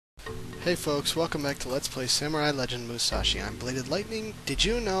Hey folks, welcome back to Let's Play Samurai Legend Musashi. I'm Bladed Lightning. Did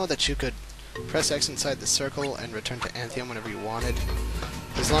you know that you could press X inside the circle and return to Anthium whenever you wanted?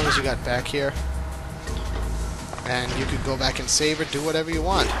 As long as you got back here. And you could go back and save or do whatever you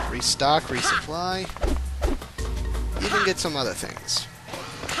want. Restock, resupply, even get some other things.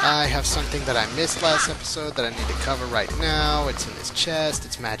 I have something that I missed last episode that I need to cover right now. It's in this chest.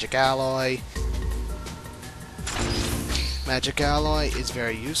 It's magic alloy. Magic alloy is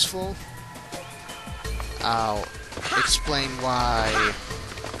very useful. I'll explain why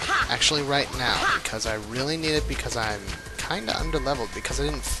actually right now, because I really need it because I'm kinda underleveled because I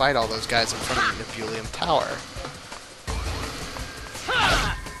didn't fight all those guys in front of the Nebulium Tower.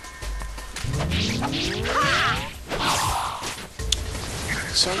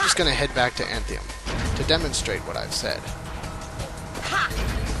 So I'm just gonna head back to Anthium to demonstrate what I've said.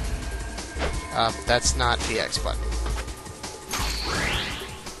 That's not the X button.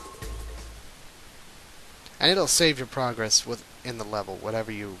 And it'll save your progress in the level,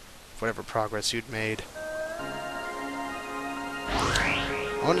 whatever progress you'd made.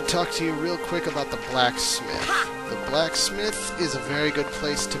 I want to talk to you real quick about the blacksmith. The blacksmith is a very good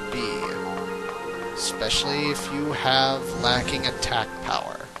place to be, especially if you have lacking attack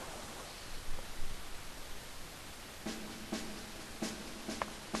power.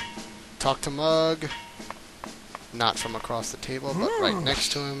 Talk to Mug, not from across the table, but right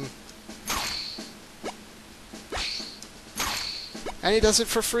next to him. And he does it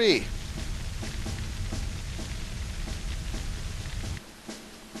for free.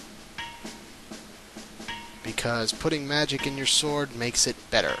 Because putting magic in your sword makes it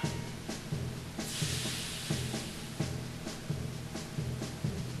better.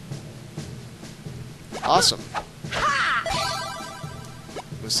 Awesome.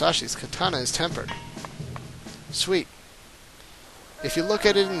 Musashi's katana is tempered. Sweet. If you look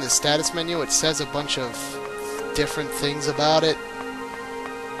at it in the status menu, it says a bunch of different things about it.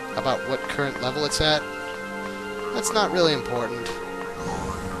 About what current level it's at. That's not really important.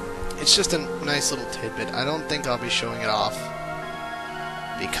 It's just a nice little tidbit. I don't think I'll be showing it off.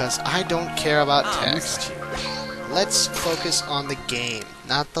 Because I don't care about text. Let's focus on the game,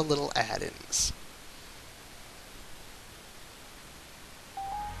 not the little add-ins.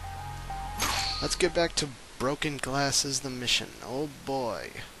 Let's get back to Broken Glasses, the mission. Oh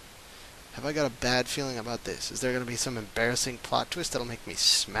boy. Have I got a bad feeling about this? Is there going to be some embarrassing plot twist that'll make me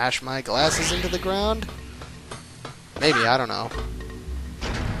smash my glasses into the ground? Maybe, I don't know.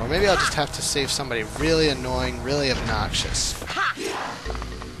 Or maybe I'll just have to save somebody really annoying, really obnoxious.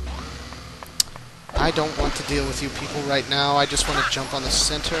 I don't want to deal with you people right now. I just want to jump on the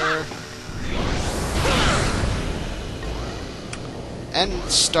center. And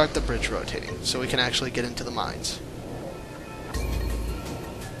start the bridge rotating, so we can actually get into the mines.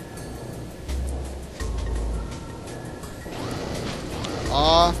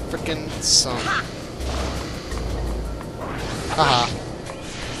 Aw, frickin' son. Haha.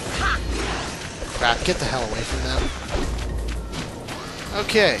 Crap, get the hell away from them.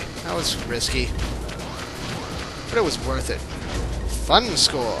 Okay, that was risky. But it was worth it. Fun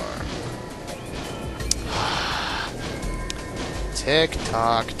score!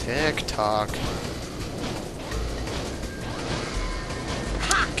 Tick-tock, tick-tock.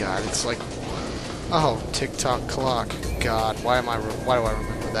 God, it's like... Oh, tick-tock clock. God, why do I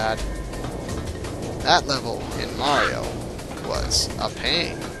remember that? That level in Mario was a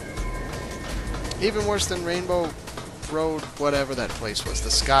pain. Even worse than Rainbow Road, whatever that place was,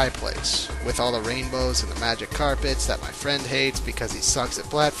 the Sky Place, with all the rainbows and the magic carpets that my friend hates because he sucks at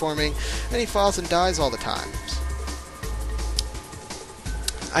platforming, and he falls and dies all the time.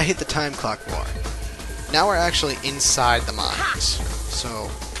 I hate the time clock more. Now we're actually inside the mines, so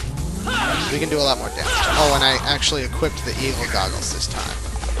we can do a lot more damage. Oh, and I actually equipped the eagle goggles this time.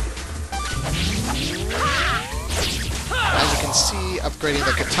 As you can see, upgrading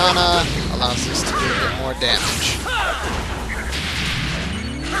the katana allows us to do a bit more damage.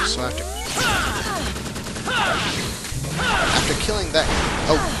 So after killing that...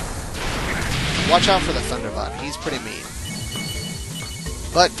 Oh! Watch out for the Thunderbot, he's pretty mean.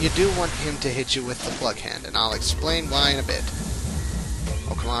 But you do want him to hit you with the plug hand, and I'll explain why in a bit.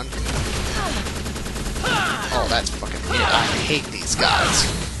 Oh, come on. Oh, that's fucking weird. I hate these guys.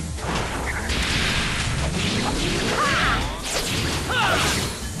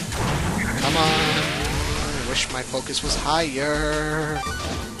 Come on. I wish my focus was higher.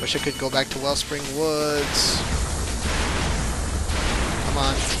 Wish I could go back to Wellspring Woods. Come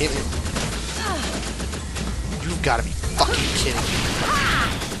on, hit me. You've got to be fucking kidding me.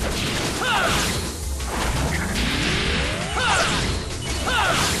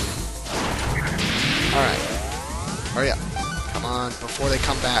 Alright. Hurry up. Come on, before they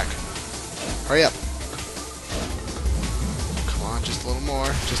come back. Hurry up. Come on, just a little more.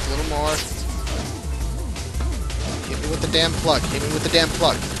 Just a little more. Hit me with the damn plug. Hit me with the damn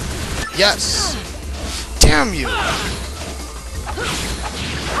plug. Yes! Damn you!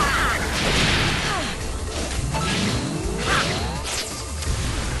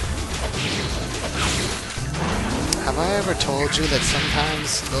 Have I ever told you that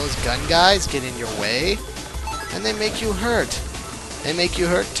sometimes those gun guys get in your way? And they make you hurt. They make you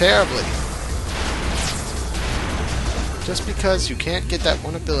hurt terribly. Just because you can't get that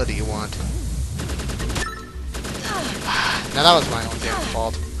one ability you want. Now that was my own damn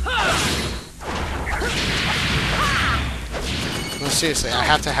fault. No, seriously, I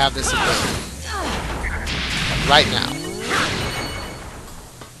have to have this ability. Right now.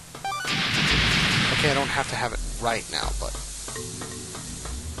 Okay, I don't have to have it right now, but...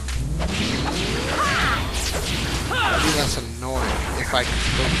 It'd be less annoying if I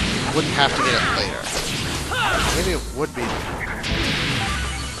wouldn't have to get it later. Maybe it would be.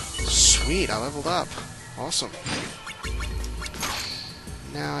 Sweet, I leveled up. Awesome.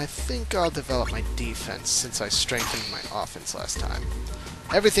 Now, I think I'll develop my defense since I strengthened my offense last time.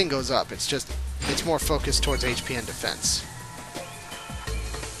 Everything goes up, it's more focused towards HP and defense.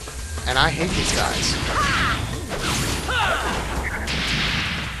 And I hate these guys.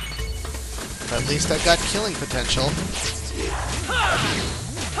 But at least I've got killing potential.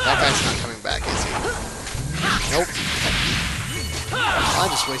 That guy's not coming back, is he? Nope. I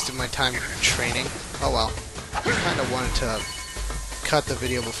just wasted my time training. Oh well. I kinda wanted to cut the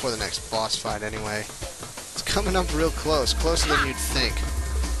video before the next boss fight anyway. It's coming up real close. Closer than you'd think.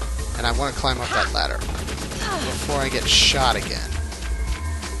 And I want to climb up that ladder before I get shot again.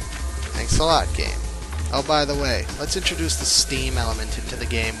 Thanks a lot, game. Oh, by the way, let's introduce the Steam element into the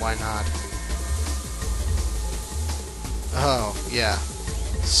game, why not? Oh, yeah.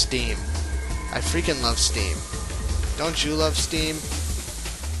 Steam. I freaking love Steam. Don't you love Steam?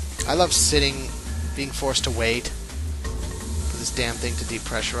 I love sitting, being forced to wait for this damn thing to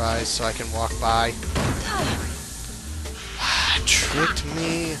depressurize so I can walk by. Tricked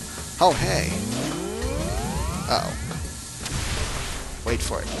me. Oh, hey. Uh-oh. Wait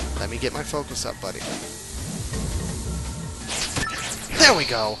for it. Let me get my focus up, buddy. There we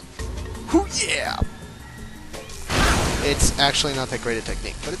go. Hoo yeah! It's actually not that great a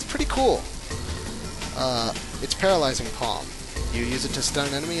technique, but it's pretty cool. It's Paralyzing Palm. You use it to stun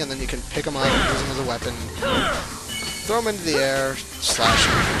an enemy, and then you can pick them up, use them as a weapon, throw them into the air, slash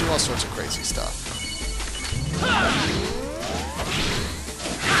them, do all sorts of crazy stuff.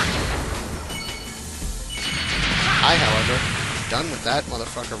 I, however, am done with that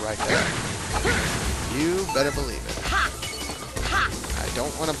motherfucker right there. You better believe it. I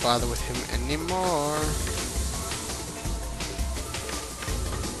don't want to bother with him anymore.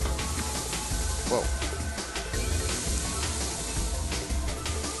 Whoa.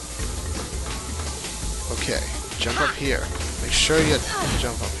 Okay, jump up here. Make sure you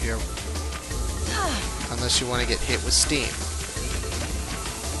jump up here. Unless you want to get hit with steam.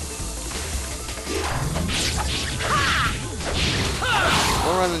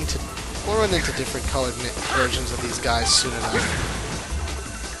 We'll run into different colored versions of these guys soon enough.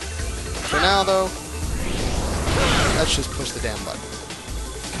 For now, though, let's just push the damn button.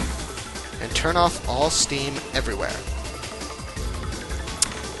 And turn off all steam everywhere.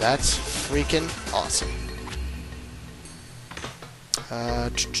 That's freaking awesome.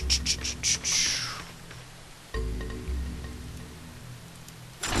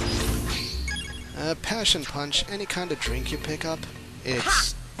 Passion Punch, any kind of drink you pick up,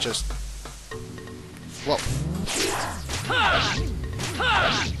 it's just... Whoa.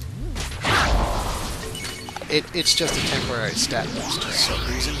 It's just a temporary stat boost, so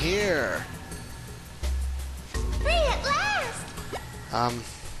who's in here? Free at last!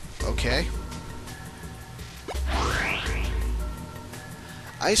 Okay.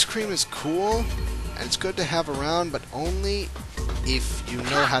 Ice cream is cool, and it's good to have around, but only if you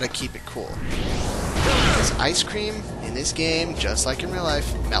know how to keep it cool. Because ice cream, in this game, just like in real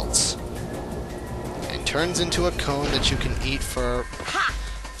life, melts. And turns into a cone that you can eat for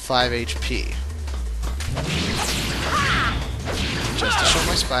 5 HP. Just to show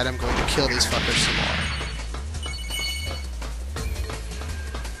my spite, I'm going to kill these fuckers some more.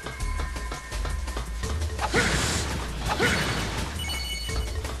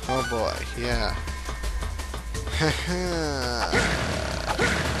 Oh boy, yeah.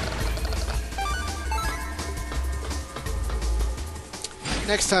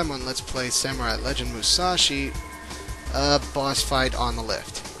 Next time on Let's Play Samurai Legend Musashi, boss fight on the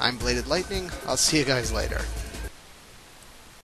lift. I'm Bladed Lightning. I'll see you guys later.